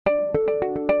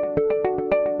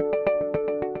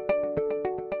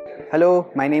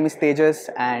Hello, my name is Tejas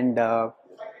and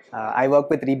I work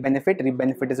with Reapbenefit.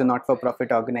 Reapbenefit is a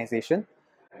not-for-profit organization.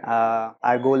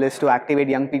 Our goal is to activate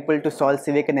young people to solve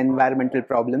civic and environmental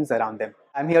problems around them.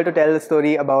 I'm here to tell the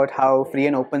story about how free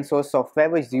and open source software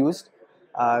was used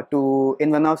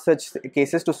in one of such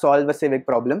cases to solve a civic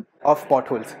problem of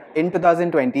potholes. In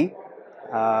 2020,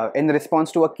 in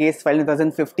response to a case filed in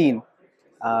 2015,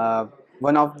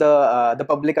 one of the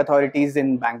public authorities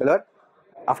in Bangalore,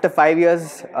 after 5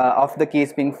 years of the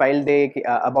case being filed, they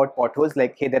about potholes,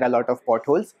 like hey, there are a lot of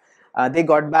potholes. They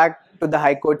got back to the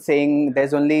High Court saying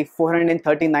there's only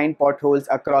 439 potholes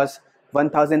across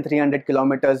 1,300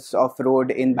 kilometers of road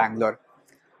in Bangalore.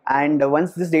 And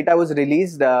once this data was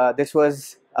released, this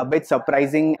was a bit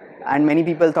surprising, and many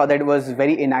people thought that it was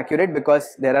very inaccurate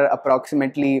because there are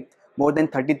approximately more than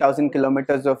 30,000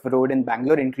 kilometers of road in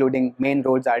Bangalore, including main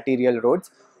roads, arterial roads.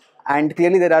 And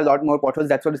clearly, there are a lot more potholes.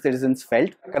 That's what the citizens felt.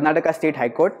 Karnataka State High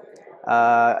Court,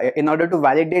 in order to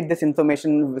validate this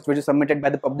information, which is submitted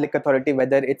by the public authority,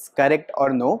 whether it's correct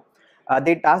or no,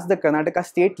 they tasked the Karnataka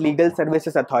State Legal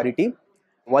Services Authority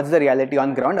what's the reality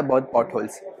on ground about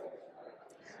potholes.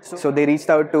 So they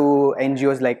reached out to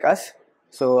NGOs like us.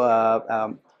 So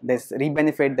there's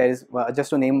Reapbenefit. There is just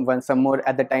to name one. Some more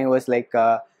at the time was like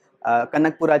Kanakpura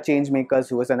Changemakers,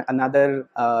 who was another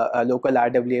local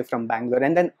RWA from Bangalore,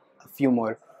 and then a few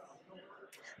more.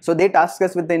 So they tasked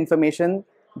us with the information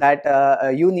that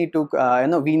you need to,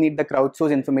 we need the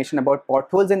crowdsource information about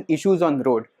potholes and issues on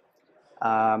road.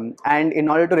 And in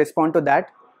order to respond to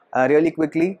that really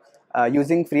quickly,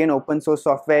 using free and open source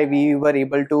software, we were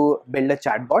able to build a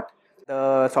chatbot.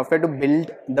 The software to build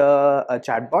the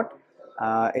chatbot,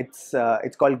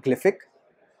 it's called Glific.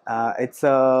 It's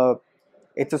a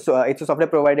software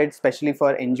provided specially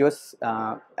for NGOs,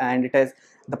 and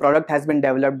the product has been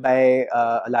developed by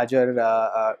a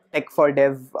larger tech for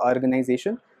dev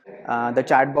organization. The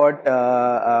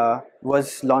chatbot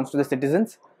was launched to the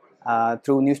citizens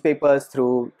through newspapers,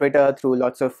 through Twitter, through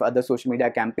lots of other social media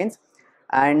campaigns.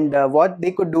 And what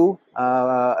they could do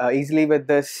easily with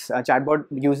this chatbot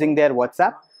using their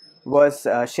WhatsApp was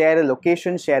share a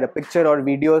location, share a picture or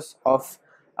videos of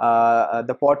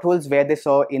the potholes where they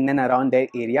saw in and around their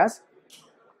areas.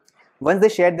 Once they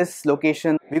shared this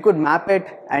location, we could map it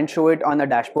and show it on a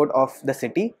dashboard of the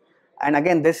city. And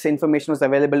again, this information was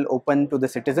available open to the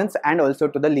citizens and also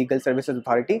to the Legal Services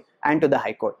Authority and to the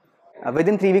High Court.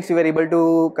 Within 3 weeks, we were able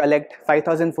to collect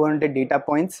 5,400 data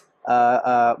points,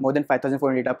 more than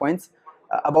 5,400 data points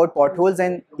about potholes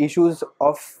and issues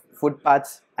of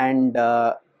footpaths and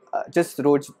just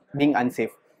roads being unsafe.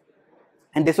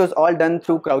 And this was all done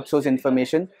through crowdsourced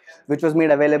information, which was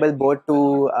made available both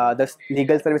to the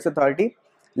Legal Services Authority.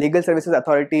 Legal Services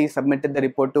Authority submitted the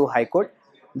report to High Court.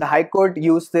 The High Court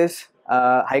used this,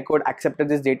 High Court accepted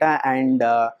this data, and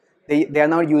they are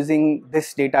now using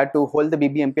this data to hold the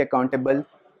BBMP accountable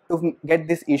to get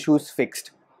these issues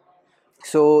fixed.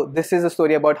 So this is a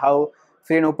story about how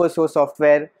free and open source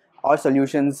software or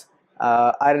solutions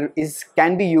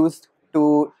can be used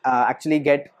to actually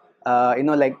get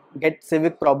get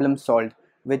civic problems solved,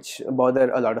 which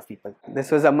bother a lot of people. This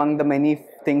was among the many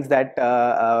things that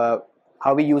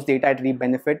how we use data at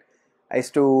Reapbenefit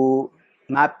is to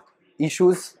map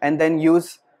issues and then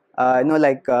use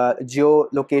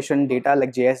geolocation data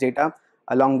like JS data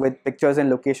along with pictures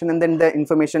and location, and then the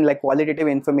information like qualitative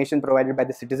information provided by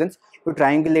the citizens to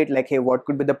triangulate like, hey, what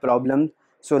could be the problem.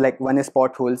 So like one is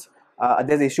potholes,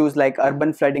 there's issues like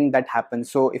urban flooding that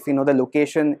happens. So if we know the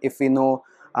location, if we know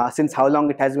since how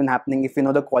long it has been happening, if we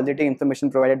know the quality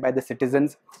information provided by the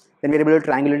citizens, then we're able to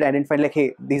triangulate and identify like,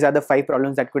 hey, these are the 5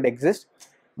 problems that could exist,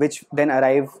 which then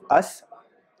arrive us,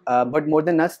 but more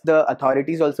than us, the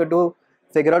authorities also, to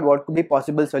figure out what could be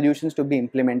possible solutions to be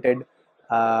implemented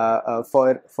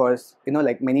for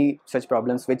like many such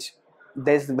problems which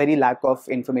there's very lack of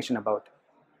information about.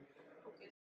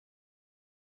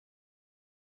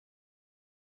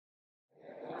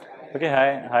 Okay,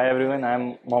 hi everyone.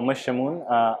 I'm Shamoon.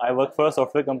 I work for a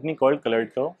software company called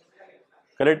Colored Cow.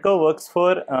 Colored Cow works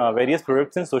for various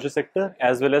products in social sector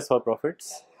as well as for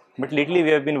profits. But lately we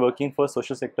have been working for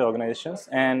social sector organizations,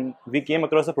 and we came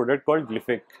across a product called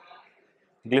Glific.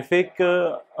 Glific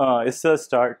is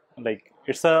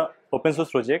it's a open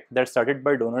source project that started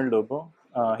by Donald Lobo.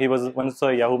 He was once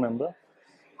a Yahoo member.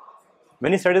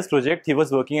 When he started his project, he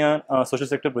was working on social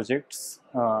sector projects,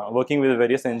 working with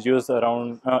various NGOs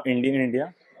around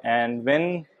India. And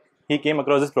when he came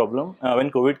across this problem,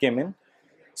 when COVID came in,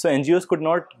 so NGOs could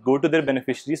not go to their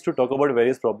beneficiaries to talk about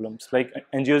various problems. Like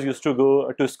NGOs used to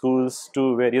go to schools,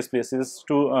 to various places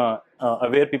to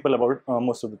aware people about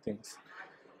most of the things.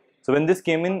 So when this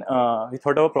came in, we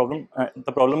thought of a problem.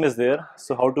 The problem is there.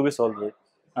 So how do we solve it?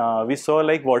 We saw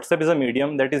like WhatsApp is a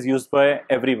medium that is used by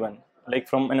everyone, like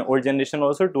from an old generation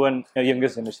also to a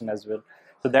youngest generation as well.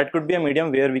 So that could be a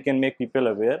medium where we can make people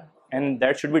aware, and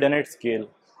that should be done at scale.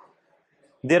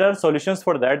 There are solutions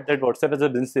for that. That WhatsApp as a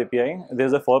business API.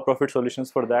 There's a for-profit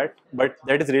solutions for that, but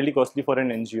that is really costly for an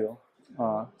NGO.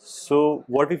 So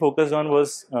what we focused on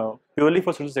was purely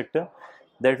for social sector,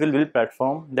 that will build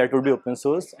platform that would be open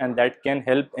source and that can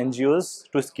help NGOs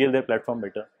to scale their platform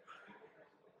better.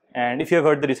 And if you have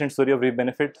heard the recent story of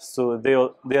Reapbenefit, so they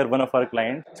are one of our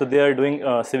clients. So they are doing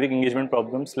civic engagement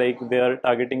problems, like they are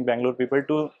targeting Bangalore people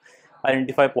to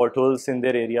identify potholes in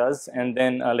their areas and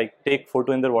then like take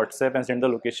photo in their WhatsApp and send the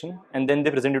location, and then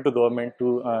they present it to government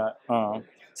to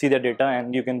see their data,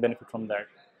 and you can benefit from that.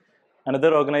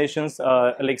 Another organizations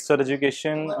like Sir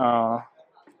Education,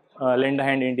 Lend a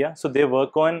Hand India. So they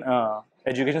work on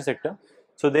education sector.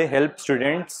 So they help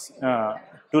students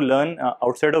to learn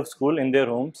outside of school in their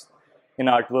homes, in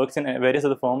artworks and various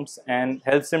other forms, and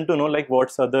helps them to know like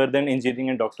what's other than engineering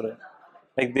and doctorate.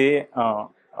 Like they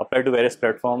apply to various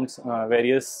platforms,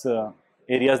 various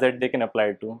areas that they can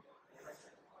apply to.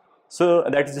 So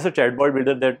that's just a chatbot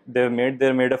builder that they've made.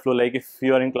 They've made a flow like if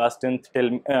you are in class 10th, tell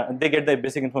me, they get the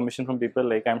basic information from people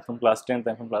like I'm from class 10th,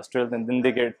 I'm from class 12th, and then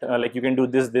they get like you can do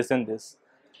this, this, and this.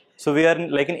 So we are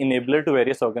like an enabler to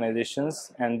various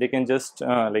organizations, and they can just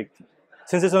like,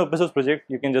 since it's an open source project,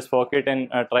 you can just fork it and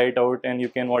try it out, and you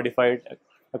can modify it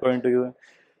according to you.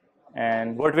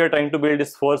 And what we are trying to build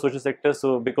is for social sector.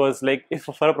 So because like if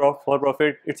for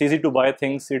profit, it's easy to buy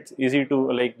things, it's easy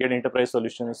to like get enterprise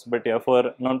solutions, but yeah,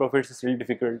 for non-profits it's really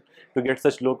difficult to get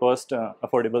such low cost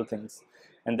affordable things,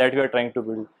 and that we are trying to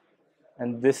build.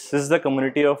 And this is the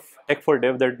community of tech for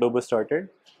dev that Globo started,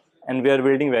 and we are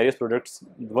building various products.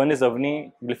 One is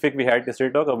Avni Glific, we had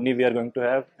yesterday talk. Avni we are going to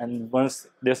have, and once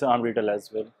there's Arm Retail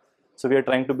as well. So we are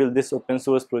trying to build this open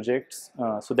source projects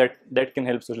so that can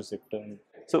help social sector.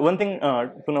 So one thing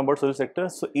to know about social sector,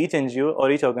 so each NGO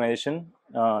or each organization,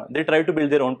 they try to build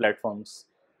their own platforms,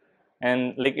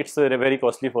 and like it's very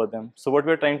costly for them. So what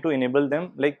we're trying to enable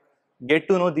them, like get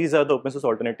to know these are the open source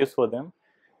alternatives for them,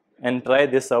 and try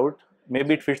this out.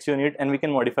 Maybe it fits your need, and we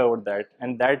can modify about that.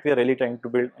 And that we are really trying to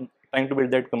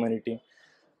build that community.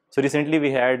 So recently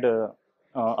we had a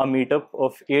meetup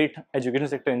of 8 education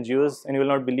sector NGOs, and you will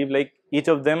not believe like each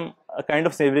of them are kind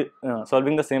of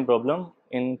solving the same problem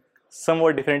in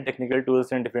somewhat different technical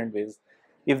tools and different ways.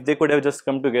 If they could have just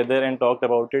come together and talked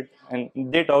about it, and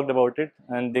they talked about it,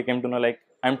 and they came to know like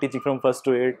I'm teaching from 1st to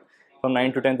 8th, from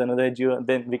 9 to 10th another NGO,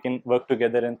 then we can work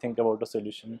together and think about a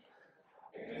solution.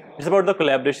 It's about the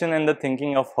collaboration and the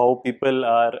thinking of how people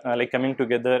are like coming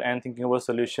together and thinking about a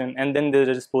solution, and then they're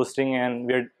just posting and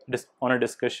we're on a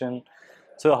discussion.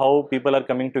 So how people are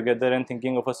coming together and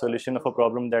thinking of a solution of a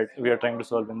problem that we are trying to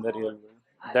solve in the real world.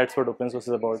 That's what open source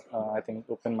is about. I think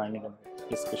open-minded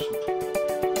discussion.